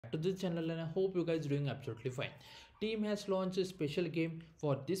back to the channel, and I hope you guys doing absolutely fine. Team has launched a special game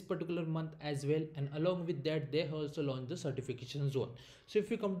for this particular month as well, and along with that they have also launched the certification zone. So if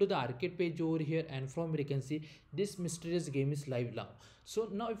you come to the arcade page over here, and from here you can see this mysterious game is live now. So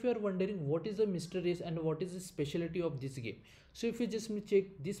now if you are wondering what is the mysterious and what is the specialty of this game, so if you just check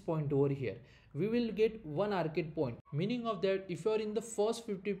this point over here, we will get one arcade point, meaning of that if you are in the first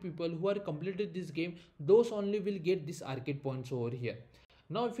 50 people who are completed this game, those only will get this arcade points over here.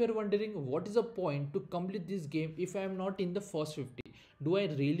 Now if you are wondering what is the point to complete this game if I am not in the first 50, do I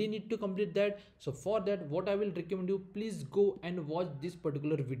really need to complete that? So for that, what I will recommend you, please go and watch this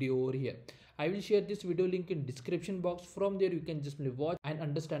particular video over here. I will share this video link in description box. From there you can just watch and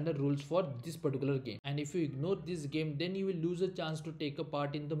understand the rules for this particular game. And if you ignore this game, then you will lose a chance to take a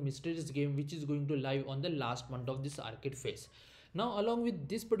part in the mysterious game which is going to live on the last month of this arcade phase. Now along with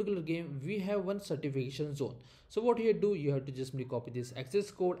this particular game, we have one certification zone. So what you do, you have to just copy this access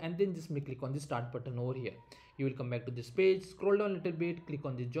code and then just click on the start button over here. You will come back to this page, scroll down a little bit, click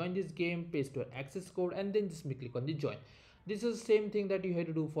on the join this game, paste your access code and then just click on the join. This is the same thing that you had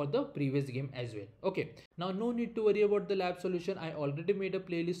to do for the previous game as well. Okay, now no need to worry about the lab solution. I already made a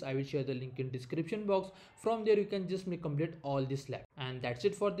playlist. I will share the link in description box. From there you can just complete all this lab. And that's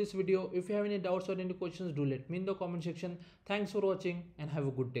it for this video. If you have any doubts or any questions, do let me in the comment section. Thanks for watching and have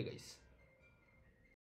a good day guys.